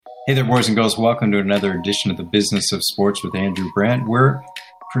Hey there, boys and girls. Welcome to another edition of the Business of Sports with Andrew Brandt. We're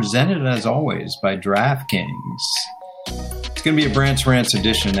presented, as always, by DraftKings. It's going to be a Brandt's Rants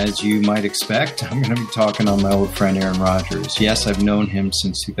edition, as you might expect. I'm going to be talking on my old friend Aaron Rodgers. Yes, I've known him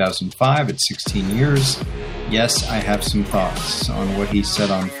since 2005. It's 16 years. Yes, I have some thoughts on what he said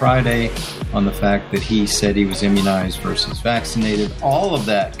on Friday, on the fact that he said he was immunized versus vaccinated. All of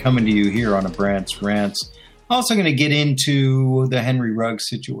that coming to you here on a Brandt's Rants. Also going to get into the Henry Ruggs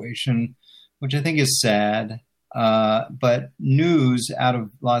situation, which I think is sad. But news out of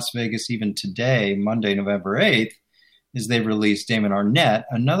Las Vegas even today, Monday, November 8th, is they released Damon Arnett,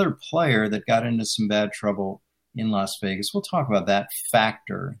 another player that got into some bad trouble in Las Vegas. We'll talk about that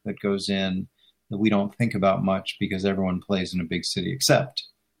factor that goes in that we don't think about much because everyone plays in a big city except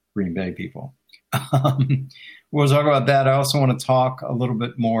Green Bay people. We'll talk about that. I also want to talk a little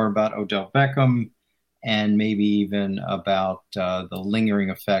bit more about Odell Beckham, and maybe even about the lingering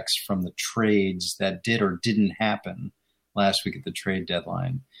effects from the trades that did or didn't happen last week at the trade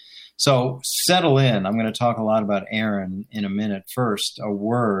deadline. So settle in. I'm going to talk a lot about Aaron in a minute. First, a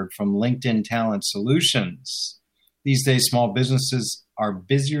word from LinkedIn Talent Solutions. These days, small businesses are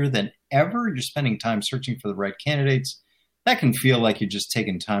busier than ever. You're spending time searching for the right candidates. That can feel like you're just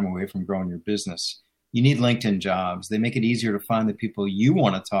taking time away from growing your business. You need LinkedIn Jobs. They make it easier to find the people you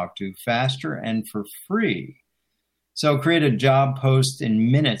want to talk to faster and for free. So create a job post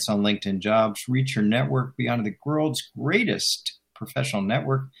in minutes on LinkedIn Jobs. Reach your network beyond the world's greatest professional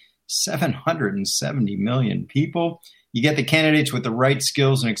network, 770 million people. You get the candidates with the right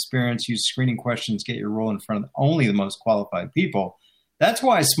skills and experience. Use screening questions. Get your role in front of only the most qualified people. That's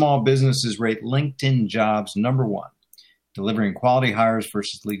why small businesses rate LinkedIn Jobs number one, delivering quality hires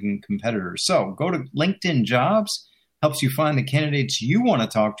versus leading competitors. So go to LinkedIn Jobs, helps you find the candidates you want to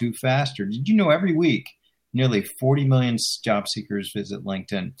talk to faster. Did you know every week, nearly 40 million job seekers visit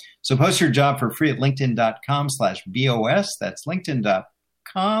LinkedIn? So post your job for free at linkedin.com/BOS. That's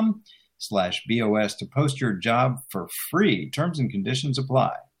linkedin.com/BOS to post your job for free. Terms and conditions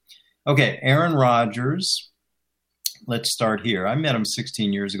apply. Okay, Aaron Rodgers. Let's start here. I met him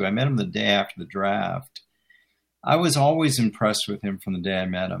 16 years ago. I met him the day after the draft. I was always impressed with him from the day I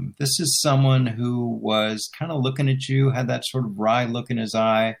met him. This is someone who was kind of looking at you, had that sort of wry look in his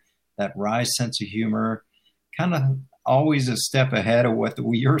eye, that wry sense of humor, kind of always a step ahead of what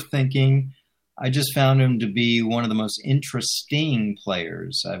you're thinking. I just found him to be one of the most interesting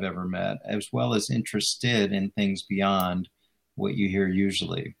players I've ever met, as well as interested in things beyond what you hear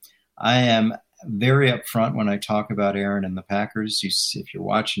usually. I am very upfront when I talk about Aaron and the Packers. If you're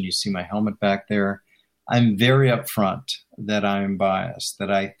watching, you see my helmet back there. I'm very upfront that I'm biased, that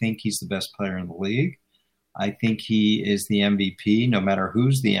I think he's the best player in the league. I think he is the MVP, no matter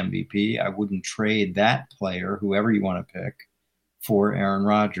who's the MVP. I wouldn't trade that player, whoever you want to pick, for Aaron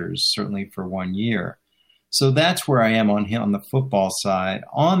Rodgers, certainly for 1 year. So that's where I am on him on the football side.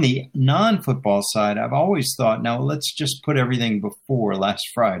 On the non-football side, I've always thought, now let's just put everything before last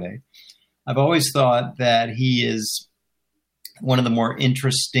Friday. I've always thought that he is one of the more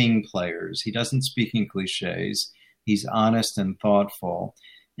interesting players. He doesn't speak in cliches. He's honest and thoughtful.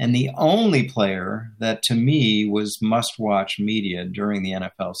 And the only player that to me was must-watch media during the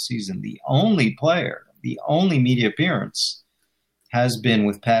NFL season, the only player, the only media appearance has been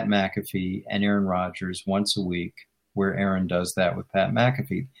with Pat McAfee and Aaron Rodgers once a week, where Aaron does that with Pat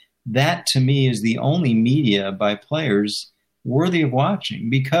McAfee. That to me is the only media by players worthy of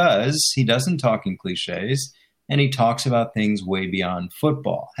watching because he doesn't talk in cliches, and he talks about things way beyond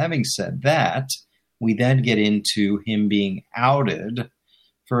football. Having said that, we then get into him being outed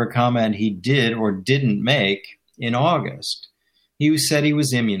for a comment he did or didn't make in August. He said he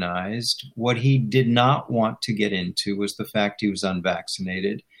was immunized. What he did not want to get into was the fact he was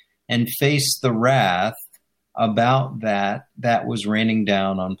unvaccinated and faced the wrath about that was raining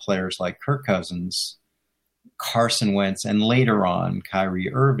down on players like Kirk Cousins, Carson Wentz, and later on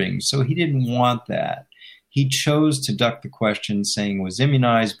Kyrie Irving. So he didn't want that. He chose to duck the question, saying he was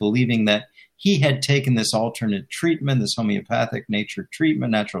immunized, believing that he had taken this alternate treatment, this homeopathic natural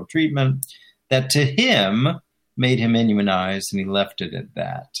treatment, that to him made him immunized, and he left it at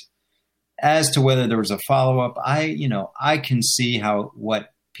that. As to whether there was a follow-up, I can see how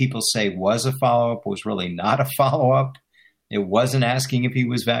what people say was a follow-up was really not a follow-up. It wasn't asking if he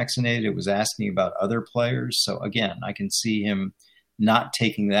was vaccinated. It was asking about other players. So again, I can see him not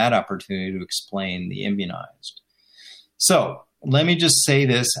taking that opportunity to explain the immunized. So let me just say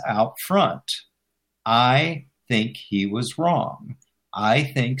this out front. I think he was wrong. I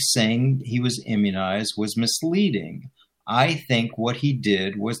think saying he was immunized was misleading. I think what he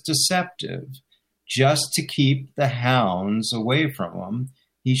did was deceptive, just to keep the hounds away from him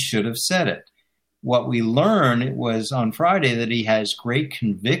He should have said it. What we learned was on Friday that he has great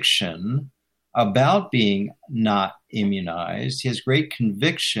conviction about being not immunized. He has great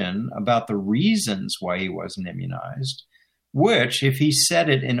conviction about the reasons why he wasn't immunized, which, if he said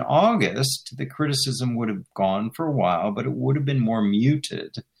it in August, the criticism would have gone for a while, but it would have been more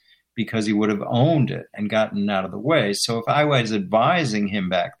muted because he would have owned it and gotten out of the way. So if I was advising him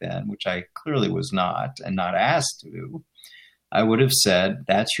back then, which I clearly was not and not asked to, I would have said,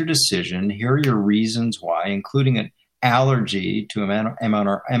 that's your decision. Here are your reasons why, including an allergy to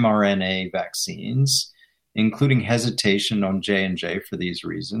mRNA vaccines, including hesitation on J&J for these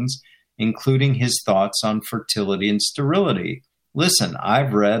reasons, including his thoughts on fertility and sterility. Listen,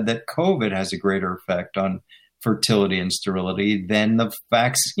 I've read that COVID has a greater effect on fertility and sterility than the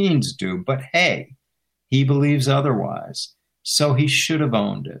vaccines do. But hey, he believes otherwise. So he should have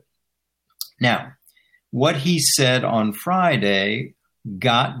owned it. Now, what he said on Friday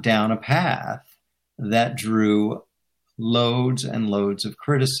got down a path that drew loads and loads of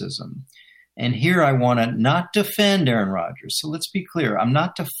criticism. And here I want to not defend Aaron Rodgers. So let's be clear. I'm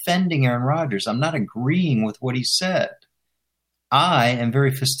not defending Aaron Rodgers. I'm not agreeing with what he said. I am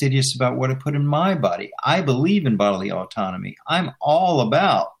very fastidious about what I put in my body. I believe in bodily autonomy. I'm all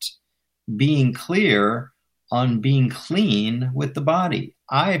about being clear on being clean with the body.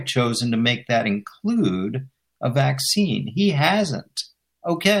 I have chosen to make that include a vaccine. He hasn't.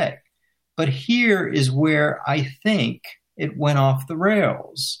 Okay. But here is where I think it went off the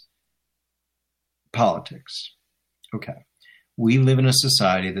rails. Politics. Okay. We live in a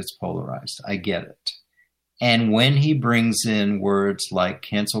society that's polarized. I get it. And when he brings in words like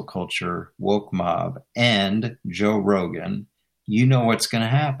cancel culture, woke mob, and Joe Rogan, you know what's going to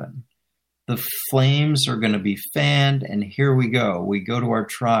happen. The flames are going to be fanned, and here we go. We go to our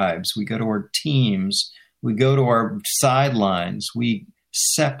tribes. We go to our teams. We go to our sidelines. We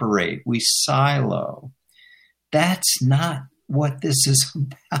separate. We silo. That's not what this is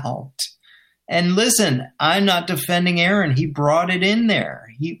about. And listen, I'm not defending Aaron. He brought it in there.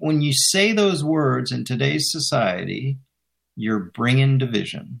 When you say those words in today's society, you're bringing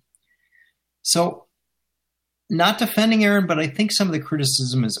division. So, not defending Aaron, but I think some of the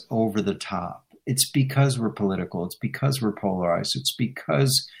criticism is over the top. It's because we're political. It's because we're polarized. It's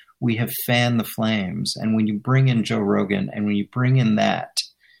because we have fanned the flames. And when you bring in Joe Rogan and when you bring in that,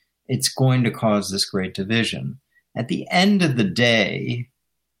 it's going to cause this great division. At the end of the day,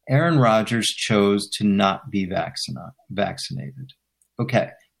 Aaron Rodgers chose to not be vaccinated.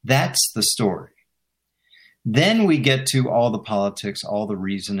 Okay, that's the story. Then we get to all the politics, all the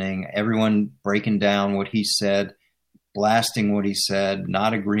reasoning, everyone breaking down what he said, blasting what he said,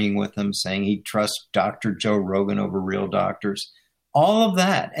 not agreeing with him, saying he trusts Dr. Joe Rogan over real doctors, all of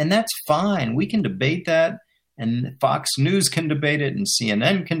that. And that's fine. We can debate that, and Fox News can debate it, and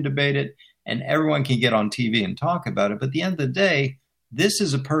CNN can debate it, and everyone can get on TV and talk about it. But at the end of the day, this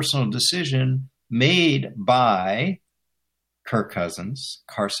is a personal decision made by Kirk Cousins,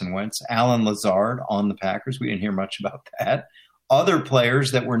 Carson Wentz, Alan Lazard on the Packers. We didn't hear much about that. Other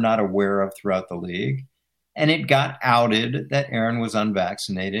players that we're not aware of throughout the league. And it got outed that Aaron was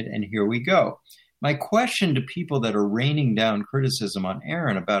unvaccinated, and here we go. My question to people that are raining down criticism on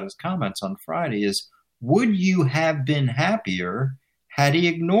Aaron about his comments on Friday is, would you have been happier had he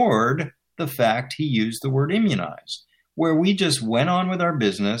ignored the fact he used the word immunized? Where we just went on with our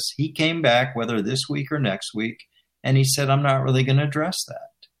business. He came back, whether this week or next week, and he said, I'm not really going to address that.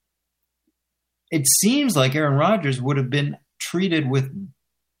 It seems like Aaron Rodgers would have been treated with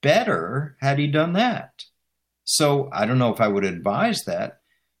better had he done that. So I don't know if I would advise that.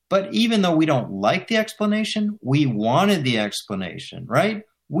 But even though we don't like the explanation, we wanted the explanation, right?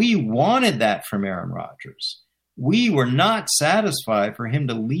 We wanted that from Aaron Rodgers. We were not satisfied for him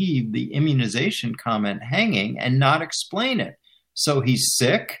to leave the immunization comment hanging and not explain it. So he's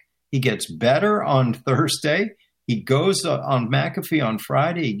sick. He gets better on Thursday. He goes on McAfee on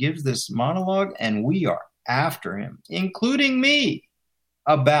Friday. He gives this monologue, and we are after him, including me,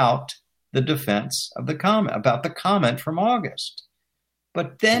 about the defense of the comment, about the comment from August.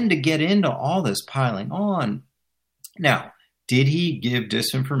 But then to get into all this piling on. Now, did he give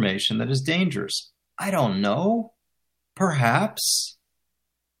disinformation that is dangerous? I don't know. Perhaps.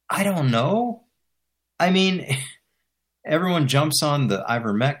 I don't know. I mean, everyone jumps on the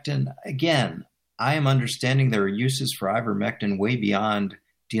ivermectin. Again, I am understanding there are uses for ivermectin way beyond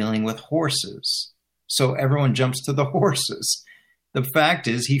dealing with horses. So everyone jumps to the horses. The fact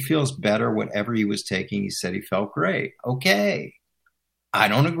is he feels better whatever he was taking. He said he felt great. Okay. I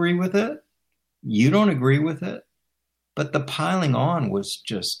don't agree with it. You don't agree with it. But the piling on was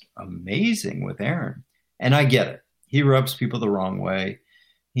just amazing with Aaron. And I get it. He rubs people the wrong way.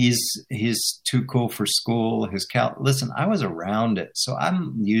 He's too cool for school. Listen, I was around it, so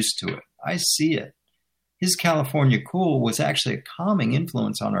I'm used to it. I see it. His California cool was actually a calming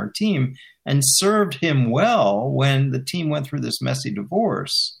influence on our team and served him well when the team went through this messy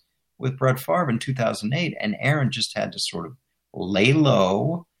divorce with Brett Favre in 2008. And Aaron just had to sort of lay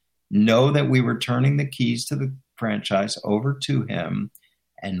low, know that we were turning the keys to the franchise over to him,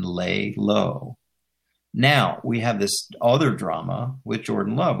 and lay low. Now we have this other drama with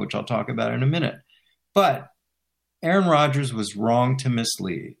Jordan Love, which I'll talk about in a minute. But Aaron Rodgers was wrong to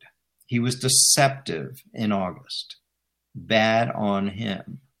mislead. He was deceptive in August. Bad on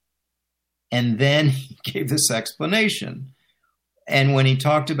him. And then he gave this explanation. And when he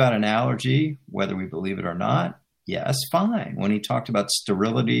talked about an allergy, whether we believe it or not, yes, fine. When he talked about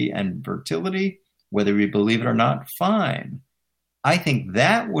sterility and fertility, whether we believe it or not, fine. I think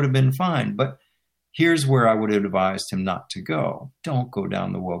that would have been fine. But here's where I would have advised him not to go. Don't go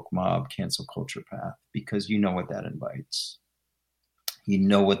down the woke mob cancel culture path, because you know what that invites. You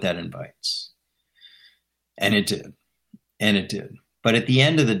know what that invites. And it did. And it did. But at the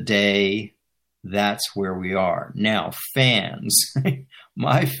end of the day, that's where we are. Now, fans,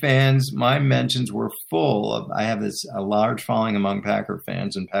 my mentions were full of, I have a large following among Packer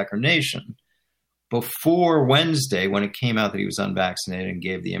fans in Packer Nation. Before Wednesday, when it came out that he was unvaccinated and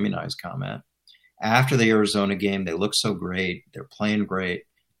gave the immunized comment, after the Arizona game, they look so great. They're playing great.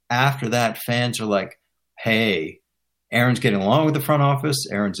 After that, fans are like, hey, Aaron's getting along with the front office.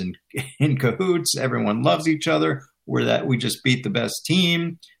 Aaron's in cahoots. Everyone loves each other. We just beat the best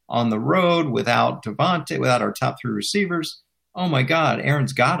team on the road without Devontae, without our top three receivers. Oh, my God,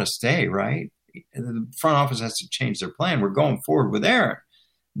 Aaron's got to stay, right? The front office has to change their plan. We're going forward with Aaron.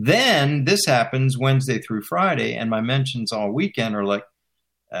 Then this happens Wednesday through Friday, and my mentions all weekend are like,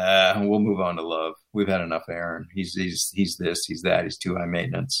 we'll move on to Love. We've had enough Aaron. He's this, he's that. He's too high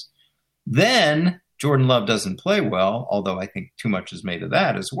maintenance. Then Jordan Love doesn't play well, although I think too much is made of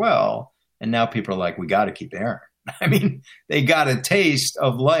that as well. And now people are like, we got to keep Aaron. I mean, they got a taste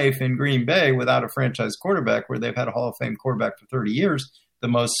of life in Green Bay without a franchise quarterback, where they've had a Hall of Fame quarterback for 30 years, the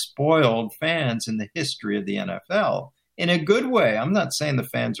most spoiled fans in the history of the NFL. In a good way. I'm not saying the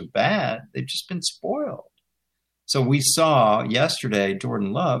fans are bad. They've just been spoiled. So we saw yesterday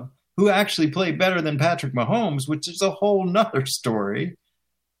Jordan Love, who actually played better than Patrick Mahomes, which is a whole nother story,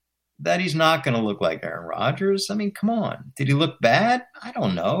 that he's not going to look like Aaron Rodgers. I mean, come on. Did he look bad? I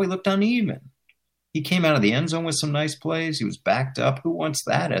don't know. He looked uneven. He came out of the end zone with some nice plays. He was backed up. Who wants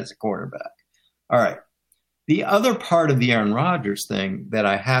that as a quarterback? All right. The other part of the Aaron Rodgers thing that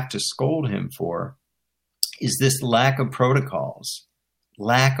I have to scold him for is this lack of protocols.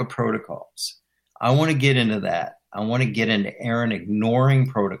 Lack of protocols. I want to get into that. I want to get into Aaron ignoring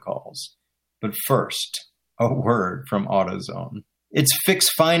protocols. But first, a word from AutoZone. It's Fix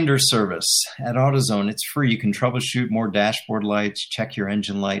Finder service at AutoZone. It's free. You can troubleshoot more dashboard lights, check your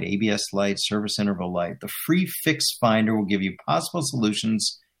engine light, ABS light, service interval light. The free Fix Finder will give you possible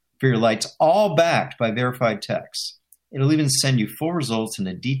solutions for your lights, all backed by verified techs. It'll even send you full results in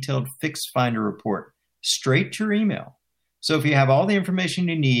a detailed Fix Finder report straight to your email. So if you have all the information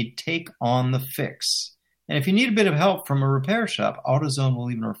you need, take on the fix. And if you need a bit of help from a repair shop, AutoZone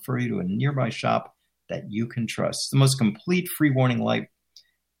will even refer you to a nearby shop that you can trust. It's the most complete free warning light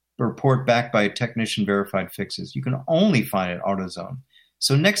report backed by technician verified fixes. You can only find it at AutoZone.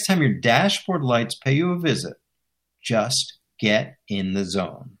 So next time your dashboard lights pay you a visit, just get in the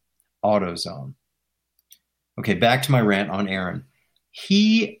zone. AutoZone. Okay, back to my rant on Aaron.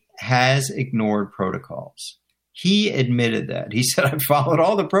 He has ignored protocols. He admitted that. He said, I followed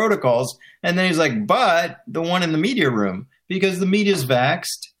all the protocols. And then he's like, but the one in the media room, because the media's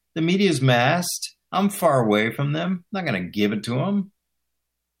vaxxed, the media's masked, I'm far away from them. I'm not going to give it to them.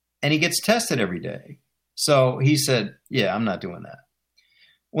 And he gets tested every day. So he said, yeah, I'm not doing that.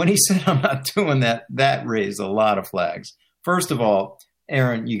 When he said, I'm not doing that, that raised a lot of flags. First of all,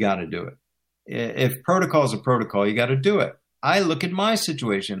 Aaron, you got to do it. If protocol is a protocol, you got to do it. I look at my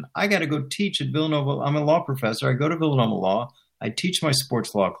situation. I got to go teach at Villanova. I'm a law professor. I go to Villanova Law. I teach my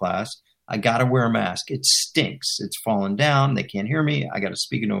sports law class. I got to wear a mask. It stinks. It's fallen down. They can't hear me. I got to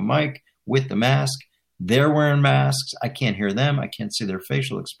speak into a mic with the mask. They're wearing masks. I can't hear them. I can't see their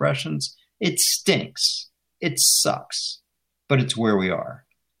facial expressions. It stinks. It sucks. But it's where we are.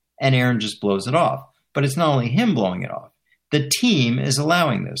 And Aaron just blows it off. But it's not only him blowing it off. The team is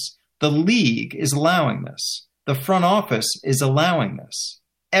allowing this. The league is allowing this. The front office is allowing this.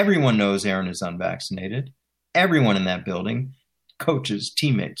 Everyone knows Aaron is unvaccinated. Everyone in that building, coaches,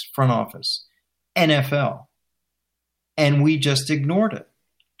 teammates, front office, NFL. And we just ignored it.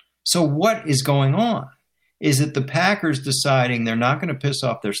 So what is going on? Is it the Packers deciding they're not going to piss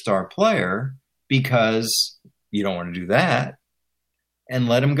off their star player because you don't want to do that and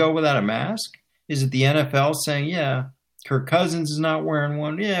let him go without a mask? Is it the NFL saying, yeah, Kirk Cousins is not wearing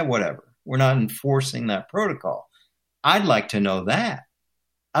one? Yeah, whatever. We're not enforcing that protocol. I'd like to know that.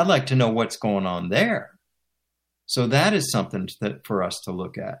 I'd like to know what's going on there. So that is something for us to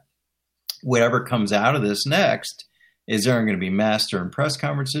look at. Whatever comes out of this next, is there going to be masked during press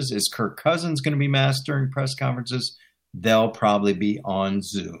conferences? Is Kirk Cousins going to be masked during press conferences? They'll probably be on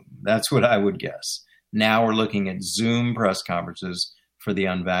Zoom. That's what I would guess. Now we're looking at Zoom press conferences for the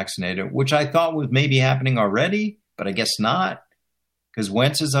unvaccinated, which I thought was maybe happening already, but I guess not, because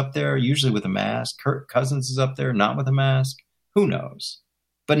Wentz is up there usually with a mask. Kirk Cousins is up there not with a mask. Who knows?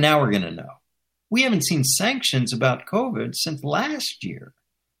 But now we're going to know. We haven't seen sanctions about COVID since last year,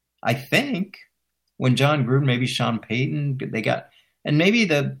 I think, when John Gruden, maybe Sean Payton, and maybe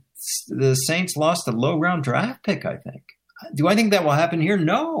the Saints lost a low-round draft pick, I think. Do I think that will happen here?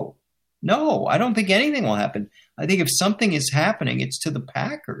 No, I don't think anything will happen. I think if something is happening, it's to the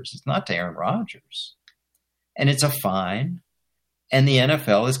Packers. It's not to Aaron Rodgers. And it's a fine. And the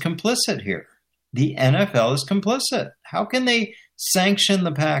NFL is complicit here. The NFL is complicit. How can they sanction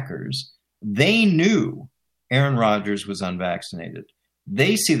the Packers? They knew Aaron Rodgers was unvaccinated.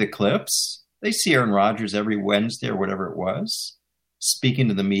 They see the clips. They see Aaron Rodgers every Wednesday or whatever it was, speaking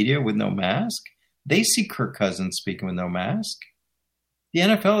to the media with no mask. They see Kirk Cousins speaking with no mask. The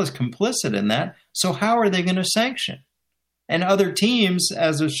NFL is complicit in that. So how are they going to sanction? And other teams,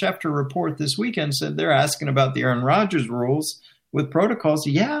 as a Schefter report this weekend said, they're asking about the Aaron Rodgers rules with protocols.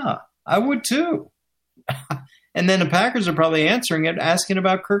 Yeah, I would too. And then the Packers are probably answering it, asking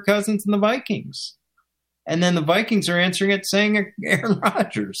about Kirk Cousins and the Vikings. And then the Vikings are answering it, saying Aaron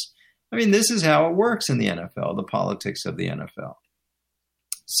Rodgers. I mean, this is how it works in the NFL, the politics of the NFL.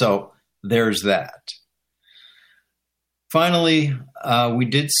 So there's that. Finally, we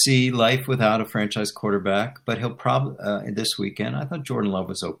did see life without a franchise quarterback, but he'll probably this weekend. I thought Jordan Love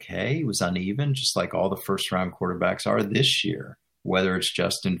was okay. He was uneven, just like all the first-round quarterbacks are this year, whether it's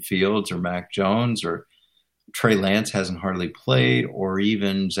Justin Fields or Mac Jones or Trey Lance hasn't hardly played, or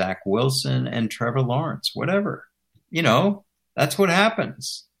even Zach Wilson and Trevor Lawrence, whatever. You know, that's what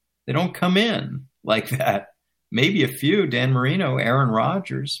happens. They don't come in like that. Maybe a few, Dan Marino, Aaron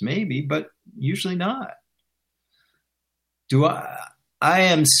Rodgers, maybe, but usually not. I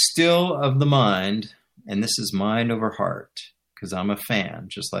am still of the mind, and this is mind over heart, because I'm a fan,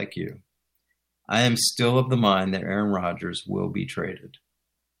 just like you. I am still of the mind that Aaron Rodgers will be traded.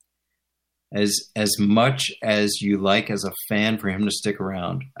 As much as you like as a fan for him to stick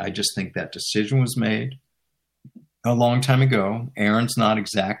around, I just think that decision was made a long time ago. Aaron's not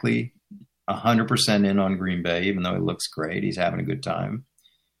exactly 100% in on Green Bay, even though he looks great. He's having a good time.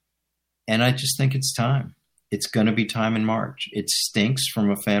 And I just think it's time. It's going to be time in March. It stinks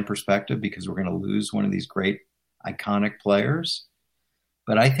from a fan perspective because we're going to lose one of these great, iconic players.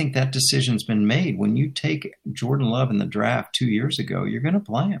 But I think that decision's been made. When you take Jordan Love in the draft 2 years ago, you're going to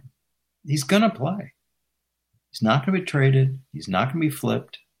play him. He's going to play. He's not going to be traded. He's not going to be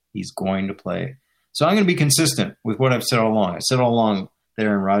flipped. He's going to play. So I'm going to be consistent with what I've said all along. I said all along that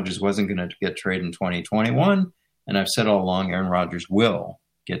Aaron Rodgers wasn't going to get traded in 2021, and I've said all along Aaron Rodgers will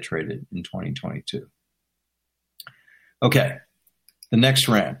get traded in 2022. Okay, the next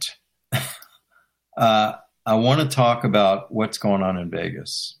rant. I want to talk about what's going on in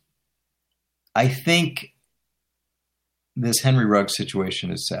Vegas. I think this Henry Ruggs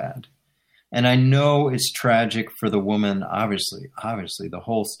situation is sad. And I know it's tragic for the woman. Obviously, the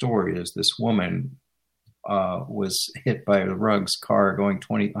whole story is this woman was hit by a Ruggs car going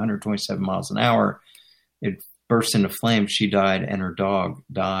 127 miles an hour. It burst into flames. She died, and her dog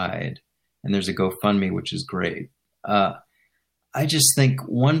died. And there's a GoFundMe, which is great. I just think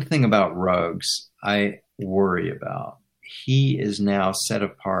one thing about Ruggs I worry about. He is now set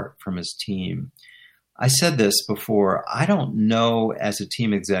apart from his team. I said this before. I don't know as a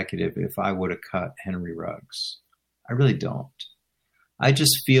team executive if I would have cut Henry Ruggs. I really don't. I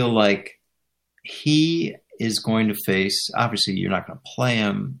just feel like he is going to face, obviously you're not going to play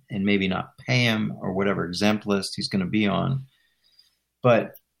him and maybe not pay him or whatever exempt list he's going to be on,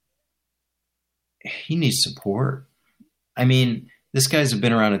 but he needs support. I mean, this guy's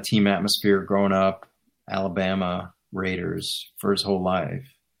been around a team atmosphere growing up, Alabama Raiders, for his whole life.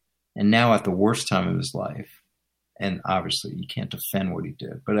 And now at the worst time of his life, and obviously you can't defend what he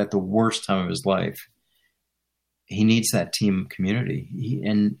did, but at the worst time of his life, he needs that team community.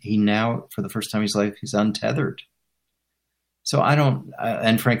 He now, for the first time in his life, he's untethered. So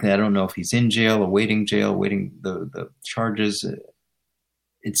and frankly, I don't know if he's in jail, awaiting the charges.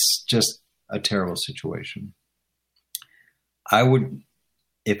 It's just a terrible situation. I would,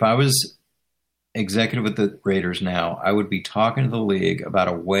 if I was executive with the Raiders now, I would be talking to the league about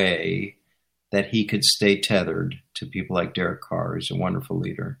a way that he could stay tethered to people like Derek Carr, who's a wonderful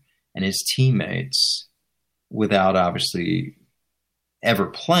leader, and his teammates without obviously ever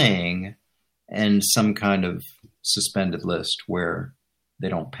playing, and some kind of suspended list where they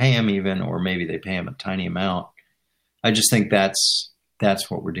don't pay him even, or maybe they pay him a tiny amount. I just think that's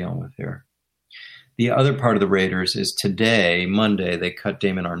what we're dealing with here. The other part of the Raiders is today, Monday, they cut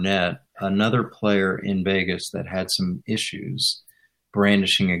Damon Arnett, another player in Vegas that had some issues,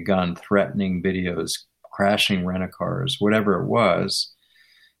 brandishing a gun, threatening videos, crashing rent-a-cars, whatever it was.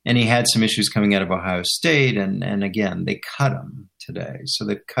 And he had some issues coming out of Ohio State. And again, they cut him today. So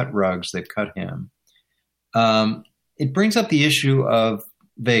they've cut Ruggs, they've cut him. It brings up the issue of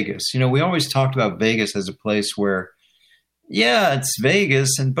Vegas. You know, we always talked about Vegas as a place where, yeah, it's Vegas,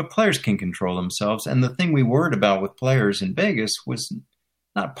 but players can control themselves. And the thing we worried about with players in Vegas was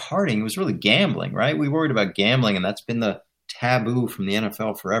not partying. It was really gambling, right? We worried about gambling, and that's been the taboo from the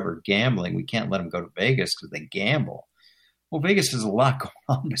NFL forever. Gambling. We can't let them go to Vegas because they gamble. Well, Vegas has a lot going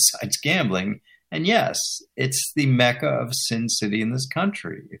on besides gambling. And yes, it's the mecca of Sin City in this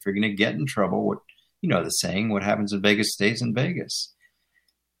country. If you're going to get in trouble, you know the saying, what happens in Vegas stays in Vegas.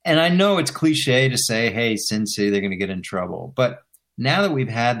 And I know it's cliche to say, hey, Sin City, they're going to get in trouble. But now that we've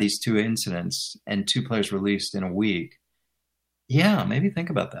had these two incidents and two players released in a week, yeah, maybe think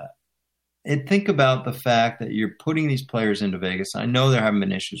about that. And think about the fact that you're putting these players into Vegas. I know there haven't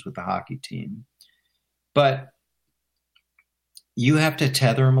been issues with the hockey team, but you have to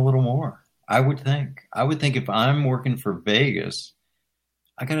tether them a little more, I would think. I would think if I'm working for Vegas,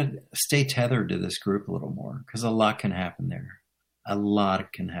 I got to stay tethered to this group a little more because a lot can happen there. A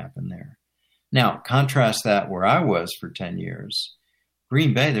lot can happen there. Now, contrast that where I was for 10 years.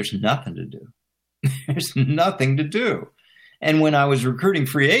 Green Bay, there's nothing to do. There's nothing to do. And when I was recruiting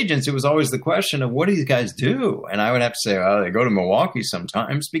free agents, it was always the question of what do these guys do? And I would have to say, oh, they go to Milwaukee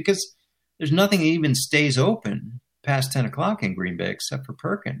sometimes because there's nothing that even stays open past 10 o'clock in Green Bay except for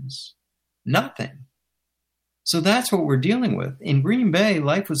Perkins. Nothing. So that's what we're dealing with. In Green Bay,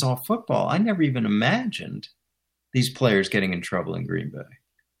 life was all football. I never even imagined these players getting in trouble in Green Bay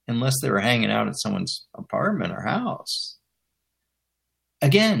unless they were hanging out at someone's apartment or house.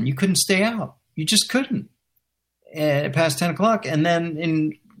 Again, you couldn't stay out. You just couldn't past 10 o'clock. And then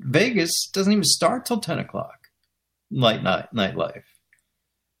in Vegas, it doesn't even start till 10 o'clock, nightlife.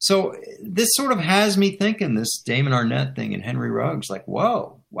 So this sort of has me thinking this Damon Arnett thing and Henry Ruggs, like,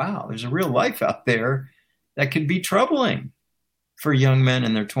 whoa, wow, there's a real life out there that could be troubling for young men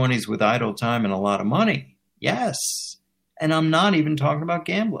in their 20s with idle time and a lot of money. Yes. And I'm not even talking about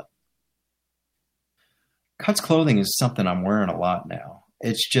gambling. Cuts clothing is something I'm wearing a lot now.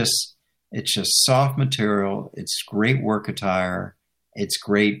 It's just soft material. It's great work attire. It's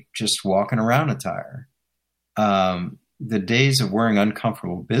great just walking around attire. The days of wearing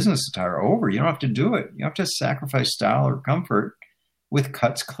uncomfortable business attire are over. You don't have to do it. You have to sacrifice style or comfort with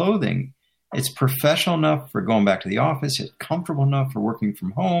Cuts clothing. It's professional enough for going back to the office. It's comfortable enough for working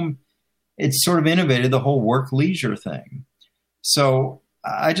from home. It's sort of innovated the whole work leisure thing. So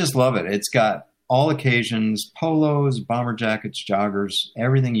I just love it. It's got all occasions, polos, bomber jackets, joggers,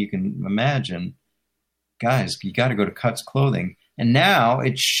 everything you can imagine. Guys, you got to go to Cuts Clothing. And now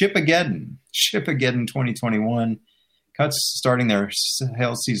it's Shipageddon 2021. Cuts starting their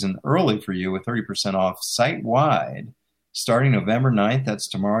sales season early for you with 30% off site-wide. Starting November 9th, that's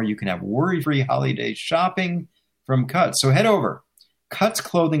tomorrow, you can have worry-free holiday shopping from Cuts. So head over,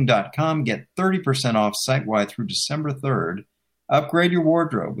 cutsclothing.com, get 30% off site-wide through December 3rd. Upgrade your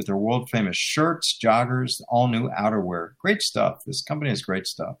wardrobe with their world-famous shirts, joggers, all-new outerwear. Great stuff. This company has great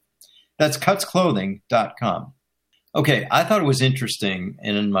stuff. That's cutsclothing.com. Okay, I thought it was interesting,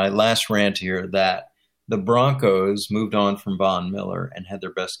 and in my last rant here, that the Broncos moved on from Von Miller and had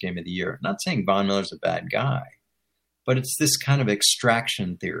their best game of the year. Not saying Von Miller's a bad guy, but it's this kind of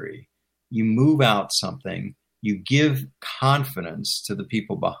extraction theory. You move out something, you give confidence to the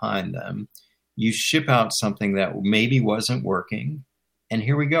people behind them, you ship out something that maybe wasn't working, and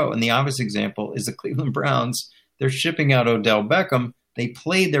here we go. And the obvious example is the Cleveland Browns. They're shipping out Odell Beckham. They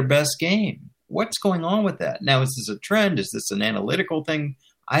played their best game. What's going on with that? Now, is this a trend? Is this an analytical thing?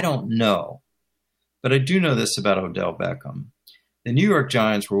 I don't know. But I do know this about Odell Beckham. The New York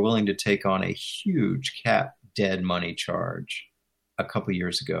Giants were willing to take on a huge cap dead money charge a couple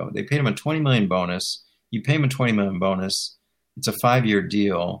years ago. They paid him a $20 million bonus. You pay him a $20 million bonus. It's a 5-year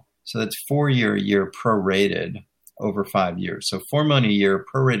deal. So that's $4 million a year prorated over 5 years. So $4 million a year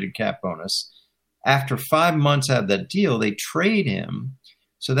prorated cap bonus. After 5 months out of that deal, they trade him.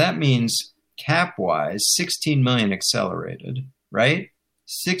 So that means cap-wise, 16 million accelerated, right?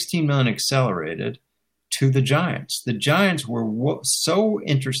 16 million accelerated to the Giants. The Giants were so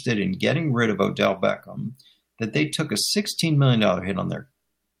interested in getting rid of Odell Beckham that they took a $16 million hit on their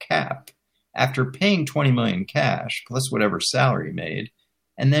cap after paying $20 million cash plus whatever salary he made,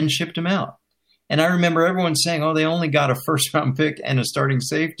 and then shipped him out. And I remember everyone saying, oh, they only got a first-round pick and a starting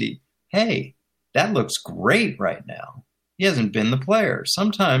safety. Hey, that looks great right now. He hasn't been the player.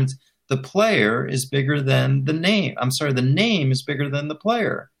 Sometimes the player is bigger than the name. The name is bigger than the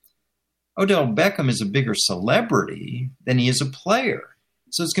player. Odell Beckham is a bigger celebrity than he is a player.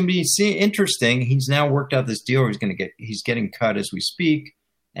 So it's going to be interesting. He's now worked out this deal. He's getting cut as we speak,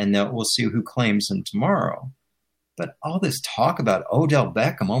 and we'll see who claims him tomorrow. But all this talk about Odell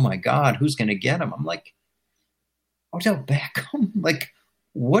Beckham, oh my God, who's going to get him? I'm like, Odell Beckham? Like,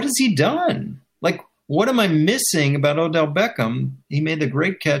 what has he done? Like, what am I missing about Odell Beckham? He made the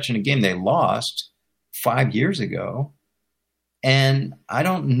great catch in a game they lost 5 years ago. And I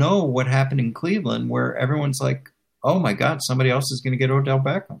don't know what happened in Cleveland where everyone's like, oh my God, somebody else is going to get Odell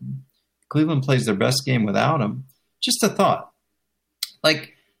Beckham. Cleveland plays their best game without him. Just a thought.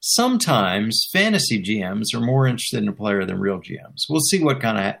 Like, sometimes fantasy GMs are more interested in a player than real GMs. We'll see what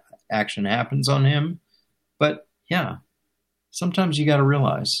kind of action happens on him. But yeah, sometimes you got to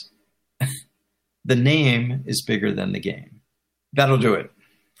realize the name is bigger than the game. That'll do it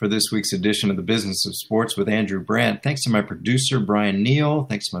for this week's edition of The Business of Sports with Andrew Brandt. Thanks to my producer, Brian Neal.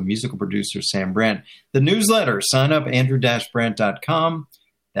 Thanks to my musical producer, Sam Brandt. The newsletter, sign up, andrew-brandt.com.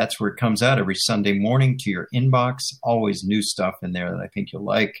 That's where it comes out every Sunday morning to your inbox. Always new stuff in there that I think you'll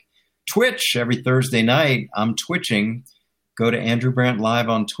like. Twitch, every Thursday night, I'm twitching. Go to Andrew Brandt Live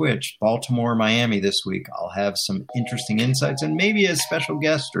on Twitch. Baltimore, Miami this week. I'll have some interesting insights and maybe a special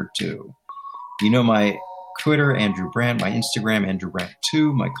guest or two. You know my Twitter, Andrew Brandt, my Instagram, Andrew Brandt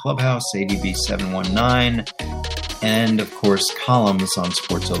 2, my Clubhouse, ADB719, and, of course, columns on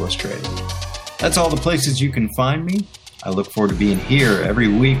Sports Illustrated. That's all the places you can find me. I look forward to being here every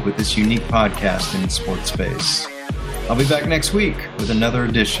week with this unique podcast in the sports space. I'll be back next week with another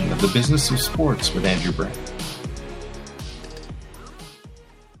edition of The Business of Sports with Andrew Brandt.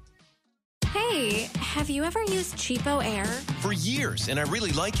 Hey, have you ever used Cheapo Air? For years, and I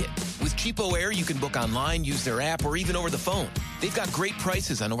really like it. With Cheapo Air, you can book online, use their app, or even over the phone. They've got great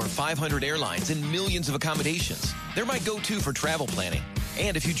prices on over 500 airlines and millions of accommodations. They're my go-to for travel planning.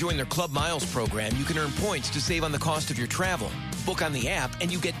 And if you join their Club Miles program, you can earn points to save on the cost of your travel. Book on the app,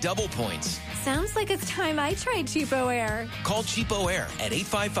 and you get double points. Sounds like it's time I tried Cheapo Air. Call Cheapo Air at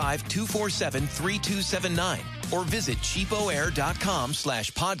 855-247-3279 or visit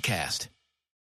cheapoair.com/podcast.